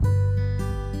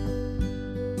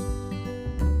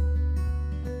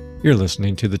You're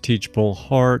listening to the Teachable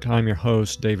Heart. I'm your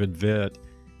host, David Vitt.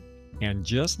 And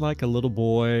just like a little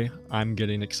boy, I'm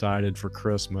getting excited for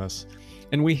Christmas.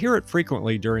 And we hear it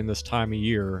frequently during this time of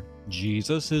year.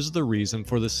 Jesus is the reason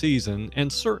for the season,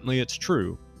 and certainly it's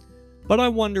true. But I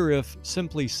wonder if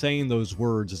simply saying those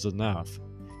words is enough.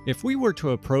 If we were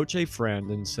to approach a friend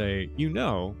and say,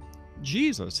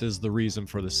 Jesus is the reason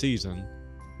for the season,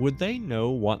 would they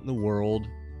know what in the world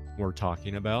we're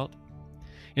talking about?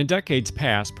 In decades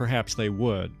past, perhaps they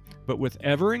would, but with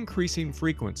ever increasing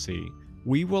frequency,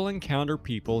 we will encounter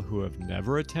people who have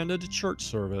never attended a church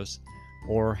service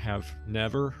or have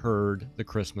never heard the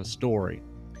Christmas story.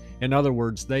 In other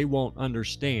words, they won't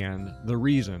understand the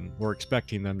reason we're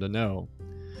expecting them to know.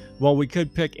 Well, we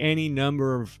could pick any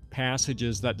number of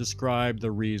passages that describe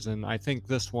the reason. I think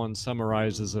this one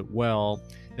summarizes it well.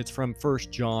 It's from 1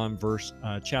 John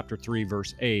chapter 3,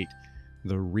 verse 8.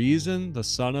 The reason the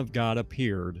Son of God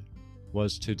appeared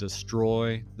was to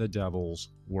destroy the devil's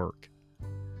work.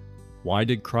 Why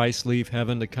did Christ leave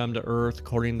heaven to come to earth,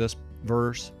 according to this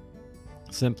verse?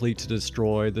 Simply to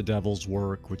destroy the devil's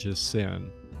work, which is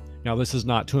sin. Now, this is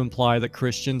not to imply that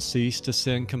Christians cease to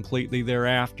sin completely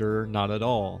thereafter, not at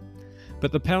all.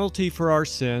 But the penalty for our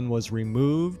sin was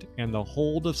removed, and the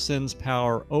hold of sin's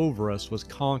power over us was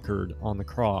conquered on the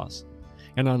cross.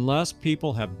 And unless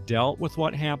people have dealt with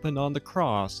what happened on the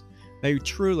cross, they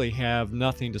truly have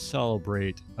nothing to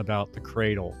celebrate about the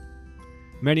cradle.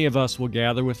 Many of us will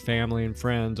gather with family and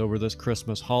friends over this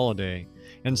Christmas holiday,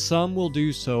 and some will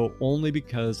do so only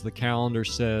because the calendar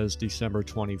says December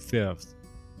 25th.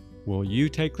 Will you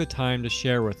take the time to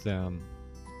share with them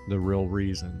the real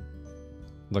reason?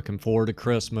 Looking forward to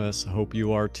Christmas. Hope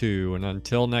you are too. And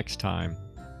until next time,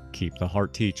 keep the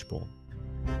heart teachable.